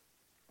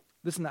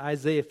 Listen to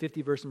Isaiah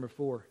 50, verse number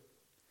 4.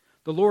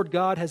 The Lord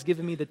God has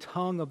given me the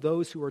tongue of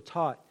those who are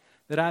taught,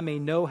 that I may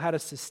know how to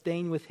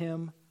sustain with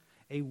him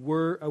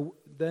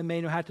that I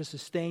may know how to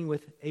sustain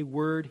with a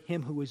word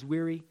him who is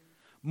weary.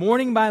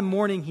 Morning by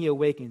morning he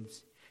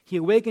awakens. He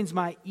awakens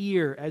my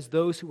ear as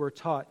those who are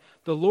taught.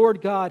 The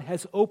Lord God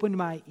has opened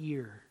my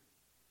ear.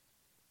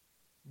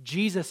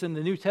 Jesus in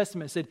the New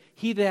Testament said,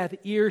 he that hath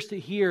ears to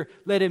hear,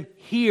 let him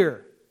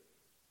hear.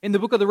 In the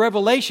book of the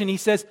Revelation, he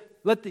says,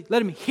 let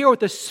him hear what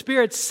the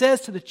Spirit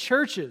says to the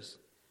churches.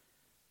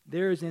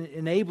 There is an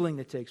enabling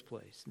that takes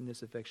place in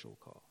this effectual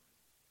call.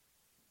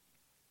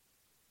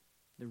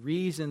 The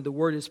reason the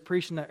word is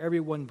preached and not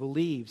everyone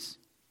believes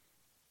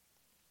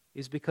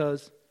is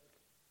because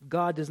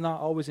God does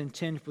not always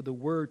intend for the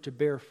word to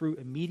bear fruit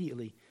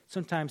immediately.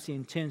 Sometimes he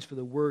intends for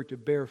the word to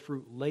bear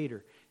fruit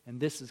later.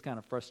 And this is kind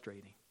of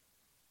frustrating.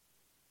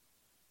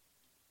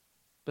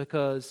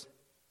 Because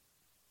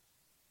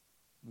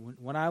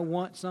when I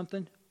want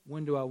something,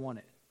 when do I want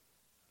it?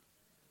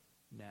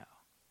 Now.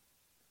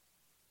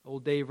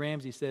 Old Dave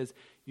Ramsey says,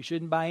 you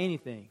shouldn't buy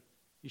anything.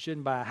 You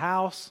shouldn't buy a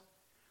house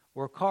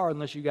or a car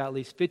unless you got at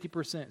least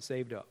 50%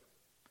 saved up.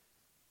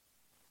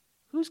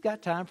 Who's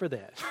got time for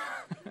that?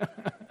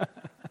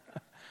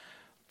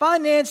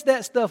 Finance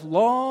that stuff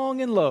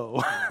long and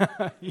low.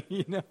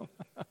 You know?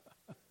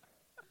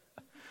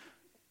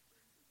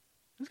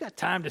 Who's got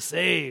time to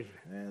save?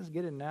 Let's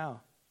get it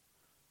now.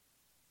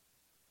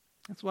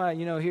 That's why,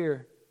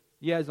 here,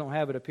 you guys don't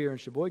have it up here in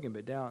Sheboygan,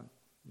 but down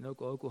in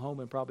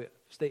Oklahoma and probably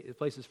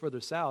places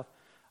further south,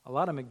 a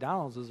lot of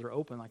McDonald's are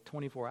open like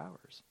 24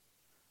 hours.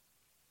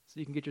 So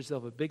you can get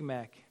yourself a Big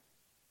Mac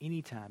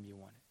anytime you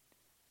want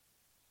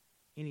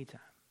it. Anytime.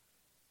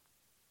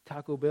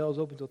 Taco Bell's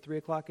open until 3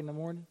 o'clock in the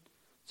morning.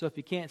 So if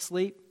you can't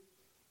sleep,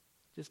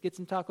 just get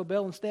some Taco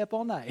Bell and stay up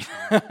all night.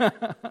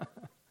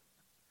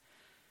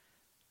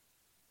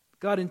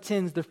 God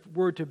intends the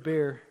word to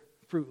bear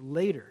fruit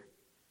later.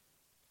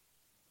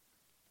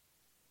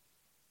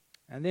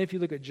 And then if you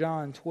look at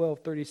John 12,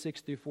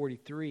 36 through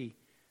 43,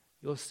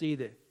 you'll see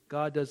that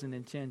God doesn't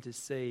intend to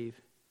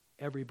save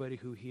everybody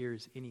who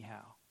hears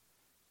anyhow.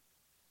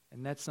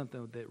 And that's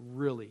something that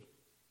really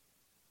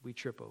we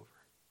trip over.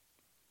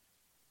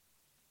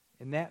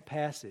 In that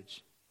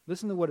passage,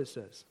 listen to what it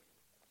says.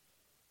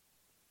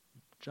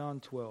 John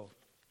 12.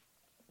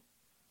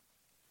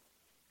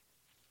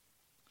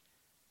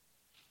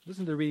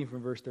 Listen to the reading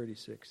from verse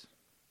 36.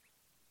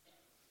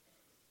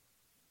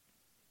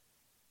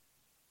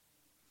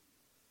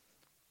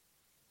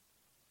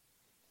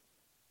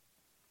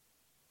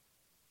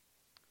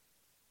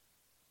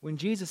 When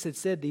Jesus had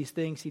said these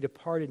things, he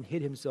departed and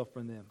hid himself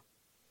from them.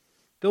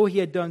 Though he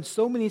had done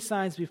so many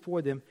signs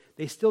before them,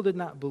 they still did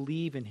not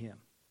believe in him,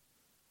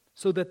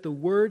 so that the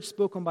word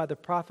spoken by the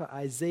prophet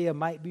Isaiah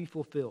might be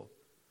fulfilled.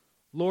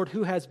 Lord,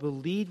 who has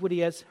believed what he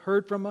has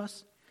heard from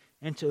us?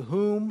 And to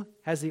whom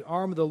has the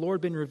arm of the Lord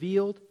been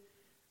revealed?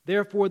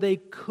 Therefore they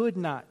could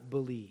not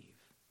believe.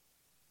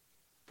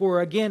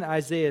 For again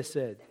Isaiah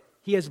said,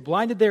 he has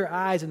blinded their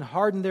eyes and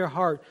hardened their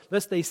heart,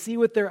 lest they see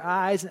with their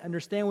eyes and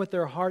understand with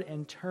their heart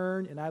and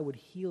turn, and I would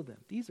heal them.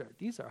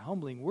 These are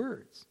humbling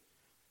words.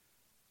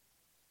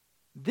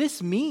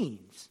 This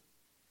means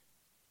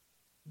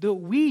that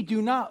we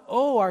do not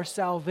owe our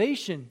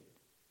salvation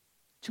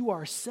to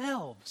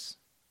ourselves.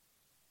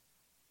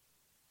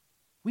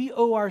 We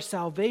owe our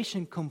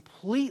salvation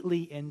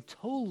completely and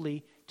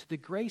totally to the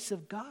grace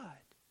of God.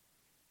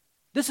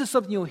 This is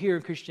something you'll hear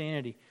in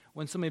Christianity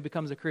when somebody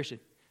becomes a Christian.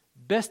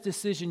 Best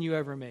decision you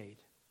ever made.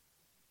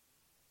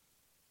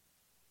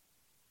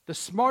 The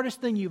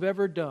smartest thing you've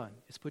ever done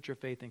is put your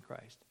faith in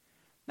Christ.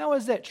 Now,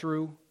 is that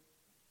true?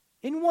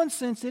 In one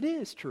sense, it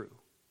is true.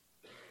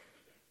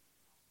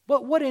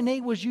 But what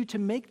enables you to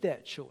make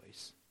that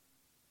choice?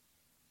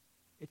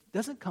 It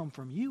doesn't come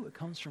from you, it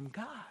comes from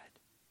God.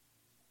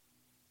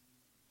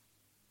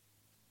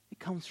 It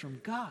comes from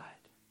God.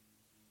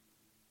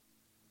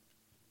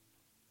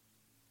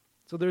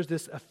 So there's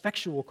this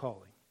effectual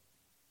calling.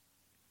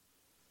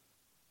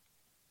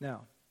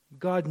 Now,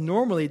 God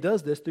normally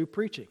does this through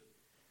preaching.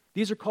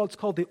 It's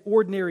called the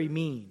ordinary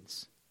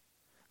means.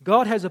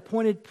 God has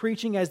appointed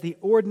preaching as the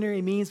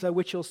ordinary means by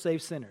which he'll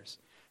save sinners.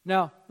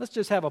 Now,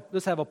 let's have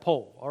a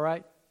poll, all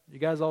right? You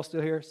guys all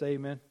still here? Say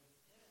amen.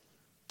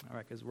 All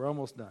right, because we're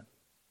almost done.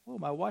 Oh,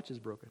 my watch is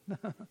broken.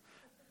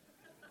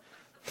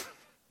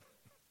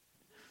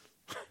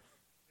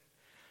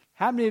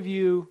 How many of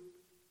you,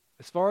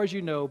 as far as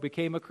you know,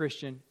 became a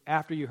Christian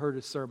after you heard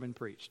a sermon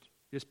preached?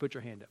 Just put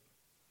your hand up.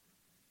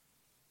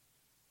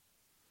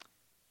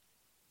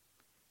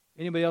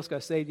 Anybody else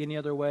got saved any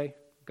other way?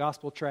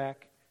 Gospel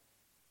track?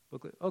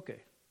 Booklet?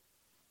 Okay.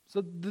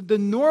 So the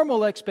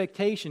normal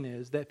expectation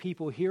is that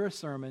people hear a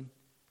sermon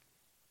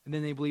and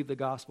then they believe the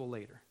gospel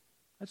later.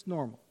 That's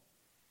normal.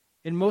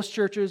 In most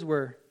churches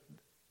where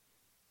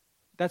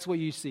that's what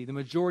you see, the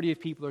majority of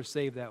people are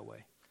saved that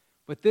way.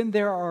 But then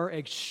there are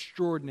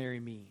extraordinary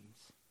means.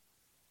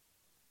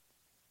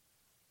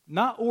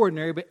 Not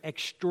ordinary, but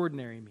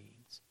extraordinary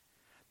means.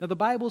 Now the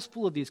Bible's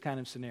full of these kind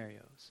of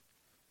scenarios.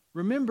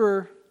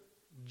 Remember,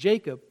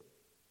 Jacob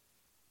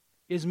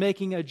is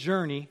making a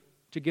journey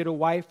to get a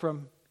wife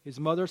from his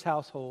mother's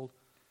household.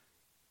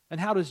 And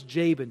how does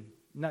Jacob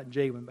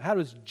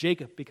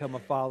become a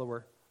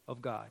follower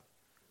of God?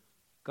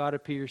 God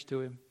appears to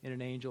him in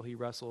an angel, he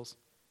wrestles,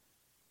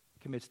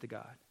 commits to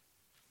God.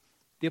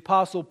 The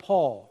Apostle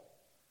Paul,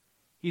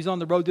 he's on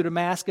the road to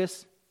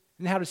Damascus,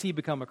 and how does he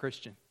become a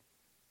Christian?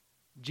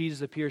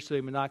 Jesus appears to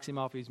him and knocks him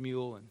off his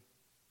mule, and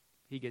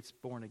he gets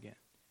born again.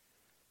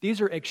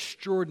 These are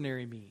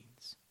extraordinary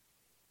means.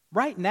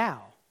 Right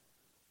now,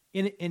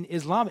 in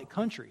Islamic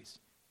countries,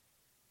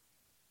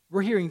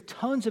 we're hearing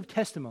tons of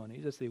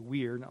testimonies. I say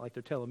weird, not like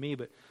they're telling me,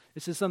 but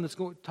this is something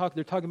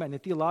they're talking about in the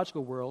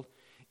theological world,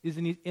 is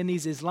in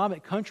these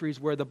Islamic countries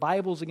where the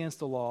Bible's against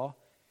the law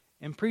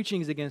and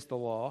preaching is against the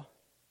law,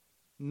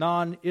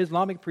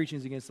 non-Islamic preaching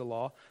is against the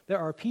law, there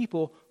are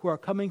people who are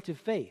coming to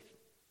faith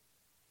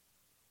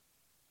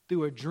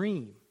through a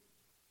dream.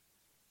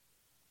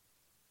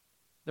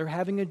 They're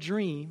having a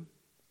dream,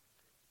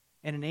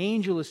 and an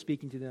angel is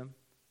speaking to them,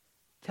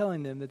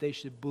 telling them that they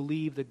should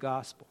believe the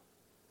gospel.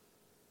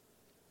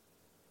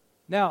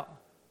 Now,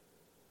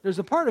 there's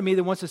a part of me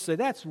that wants to say,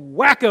 that's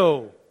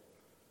wacko.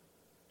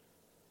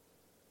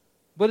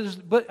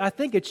 But I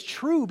think it's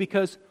true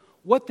because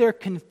what they're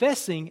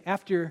confessing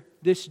after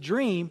this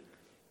dream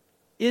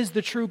is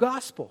the true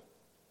gospel.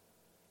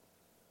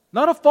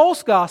 Not a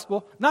false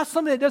gospel, not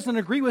something that doesn't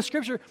agree with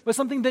Scripture, but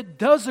something that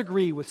does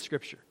agree with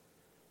Scripture.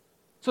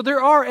 So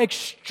there are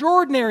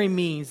extraordinary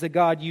means that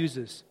God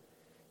uses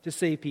to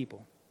save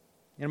people.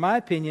 In my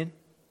opinion,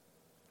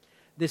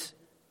 this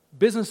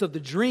business of the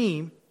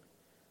dream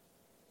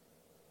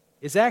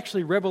is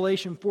actually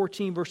Revelation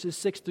 14 verses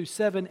 6 through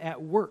 7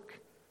 at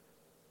work,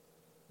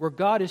 where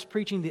God is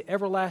preaching the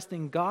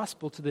everlasting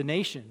gospel to the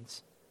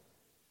nations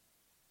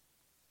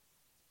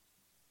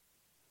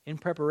in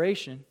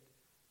preparation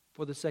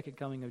for the second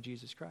coming of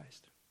Jesus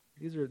Christ.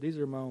 These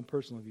are my own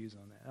personal views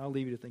on that. I'll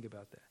leave you to think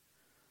about that.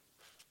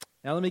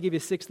 Now let me give you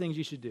 6 things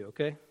you should do,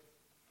 okay?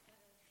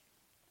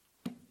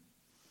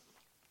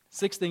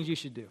 6 things you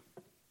should do.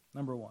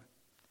 Number 1,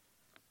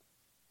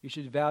 you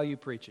should value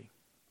preaching.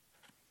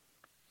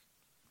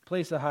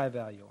 Place a high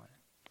value on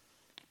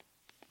it.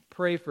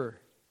 Pray for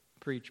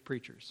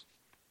preachers.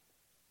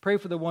 Pray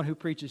for the one who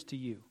preaches to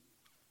you.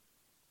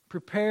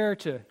 Prepare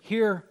to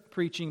hear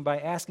preaching by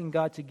asking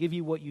God to give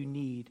you what you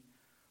need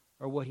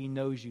or what He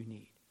knows you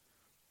need.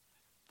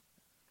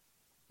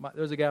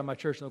 There was a guy in my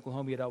church in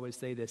Oklahoma, he'd always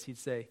say this. He'd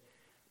say,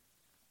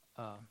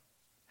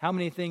 how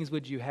many things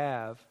would you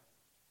have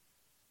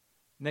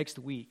next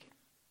week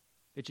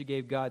that you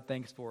gave God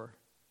thanks for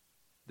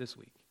this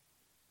week?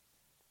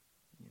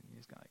 And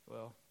he's kind of like,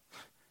 well,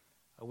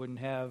 I wouldn't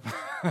have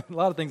a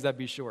lot of things I'd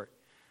be short.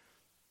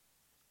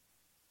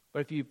 But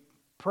if you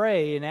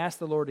pray and ask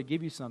the Lord to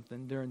give you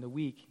something during the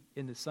week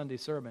in the Sunday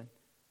sermon,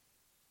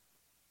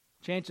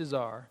 chances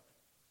are,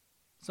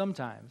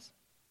 sometimes,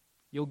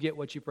 you'll get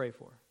what you pray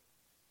for.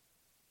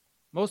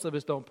 Most of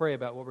us don't pray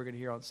about what we're going to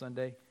hear on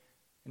Sunday,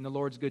 and the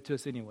Lord's good to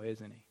us anyway,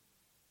 isn't He?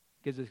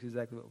 Gives us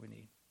exactly what we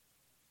need.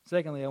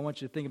 Secondly, I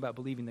want you to think about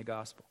believing the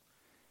gospel.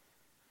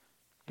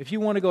 If you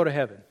want to go to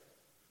heaven,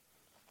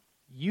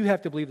 you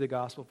have to believe the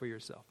gospel for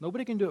yourself.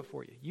 Nobody can do it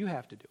for you. You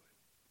have to do it.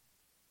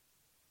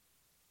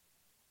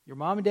 Your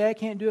mom and dad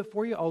can't do it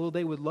for you, although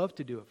they would love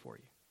to do it for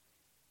you.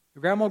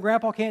 Your grandma and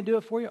grandpa can't do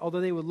it for you,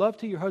 although they would love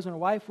to. Your husband or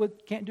wife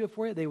can't do it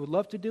for you. They would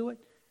love to do it.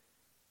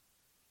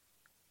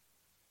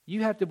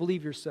 You have to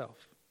believe yourself.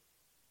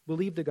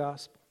 Believe the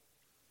gospel.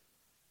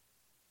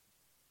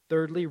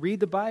 Thirdly, read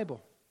the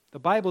Bible. The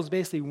Bible is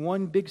basically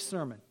one big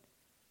sermon.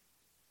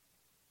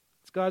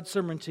 It's God's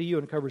sermon to you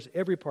and it covers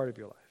every part of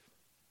your life.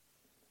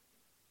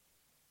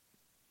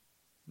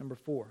 Number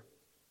 4,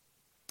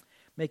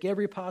 make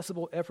every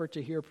possible effort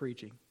to hear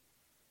preaching,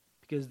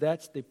 because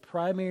that's the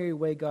primary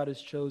way God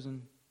has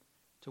chosen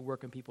to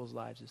work in people's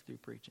lives is through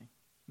preaching.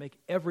 Make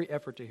every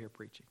effort to hear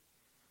preaching.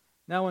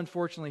 Now,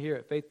 unfortunately, here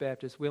at Faith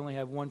Baptist, we only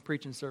have one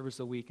preaching service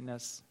a week, and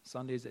that's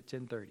Sundays at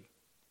 10:30.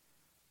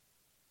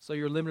 So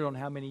you're limited on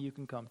how many you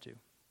can come to.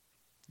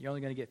 You're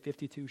only going to get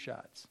 52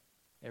 shots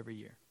every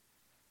year.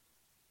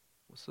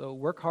 So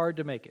work hard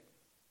to make it.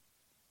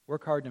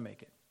 Work hard to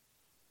make it.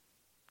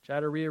 Try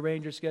to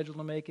rearrange your schedule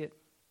to make it.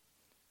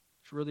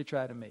 Just really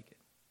try to make it.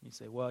 You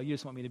say, well, you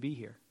just want me to be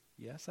here.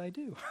 Yes, I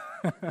do.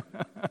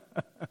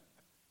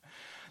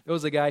 There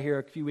was a guy here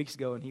a few weeks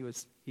ago, and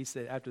he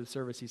said, after the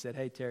service, he said,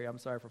 hey, Terry, I'm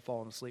sorry for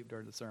falling asleep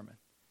during the sermon.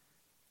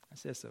 I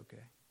said, it's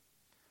okay.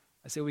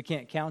 I said, we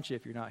can't count you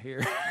if you're not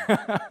here.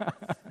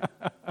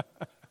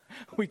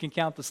 We can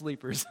count the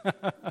sleepers.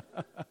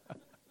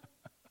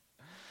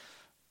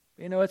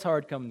 You know, it's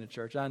hard coming to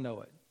church. I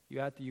know it.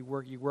 You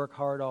work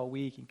hard all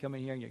week and come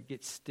in here and you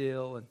get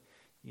still and,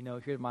 you know,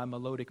 hear my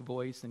melodic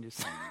voice and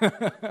just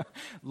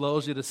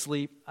lulls you to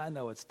sleep. I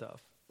know it's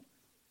tough.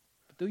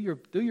 But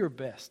do your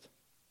best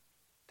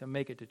to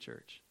make it to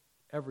church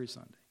every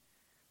Sunday.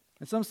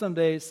 And some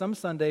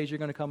Sundays you're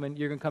going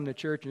to come to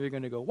church and you're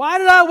going to go, why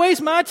did I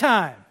waste my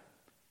time?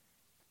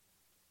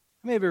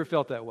 How many of you ever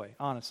felt that way,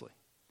 honestly?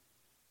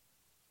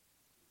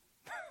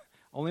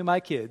 Only my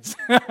kids.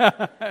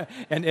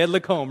 And Ed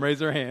Lacombe, raise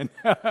their hand.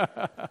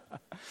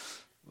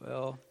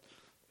 Well,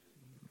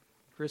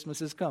 Christmas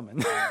is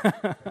coming.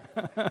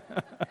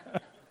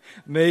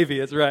 Maybe,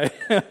 that's right.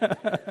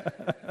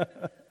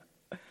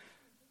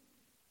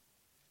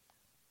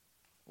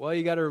 Well,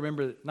 you got to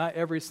remember that not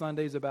every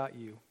Sunday is about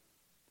you.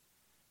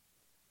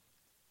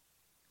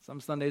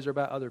 Some Sundays are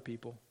about other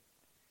people.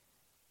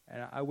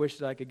 And I wish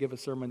that I could give a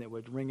sermon that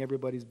would ring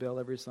everybody's bell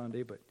every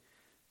Sunday, but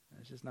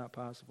it's just not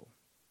possible.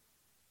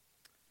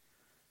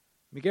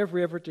 Make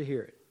every effort to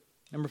hear it.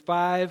 Number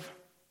 5,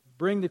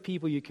 bring the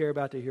people you care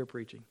about to hear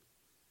preaching.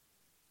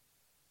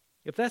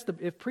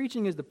 If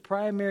preaching is the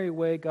primary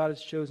way God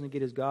has chosen to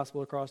get His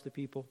gospel across to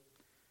people,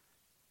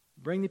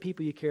 bring the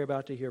people you care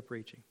about to hear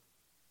preaching.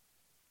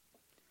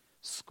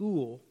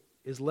 School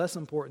is less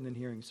important than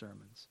hearing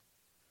sermons.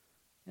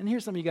 And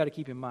here's something you got to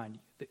keep in mind.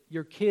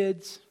 Your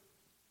kids,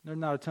 there are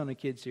not a ton of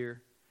kids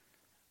here,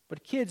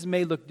 but kids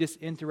may look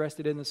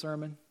disinterested in the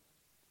sermon.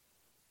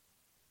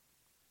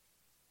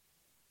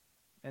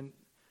 And,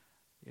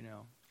 you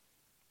know,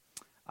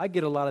 I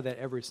get a lot of that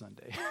every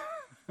Sunday.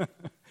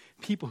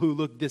 People who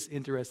look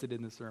disinterested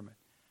in the sermon.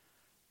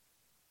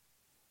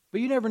 But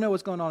you never know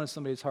what's going on in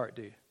somebody's heart,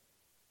 do you?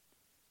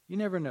 You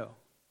never know.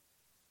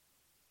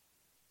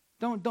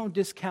 Don't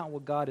discount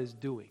what God is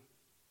doing.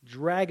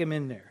 Drag Him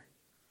in there.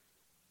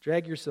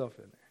 Drag yourself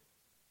in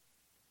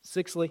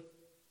there. 6thly,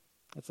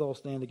 let's all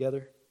stand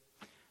together.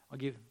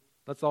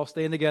 Let's all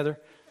stand together.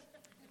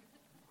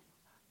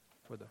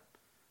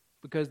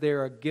 Because they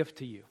are a gift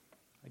to you.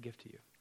 A gift to you.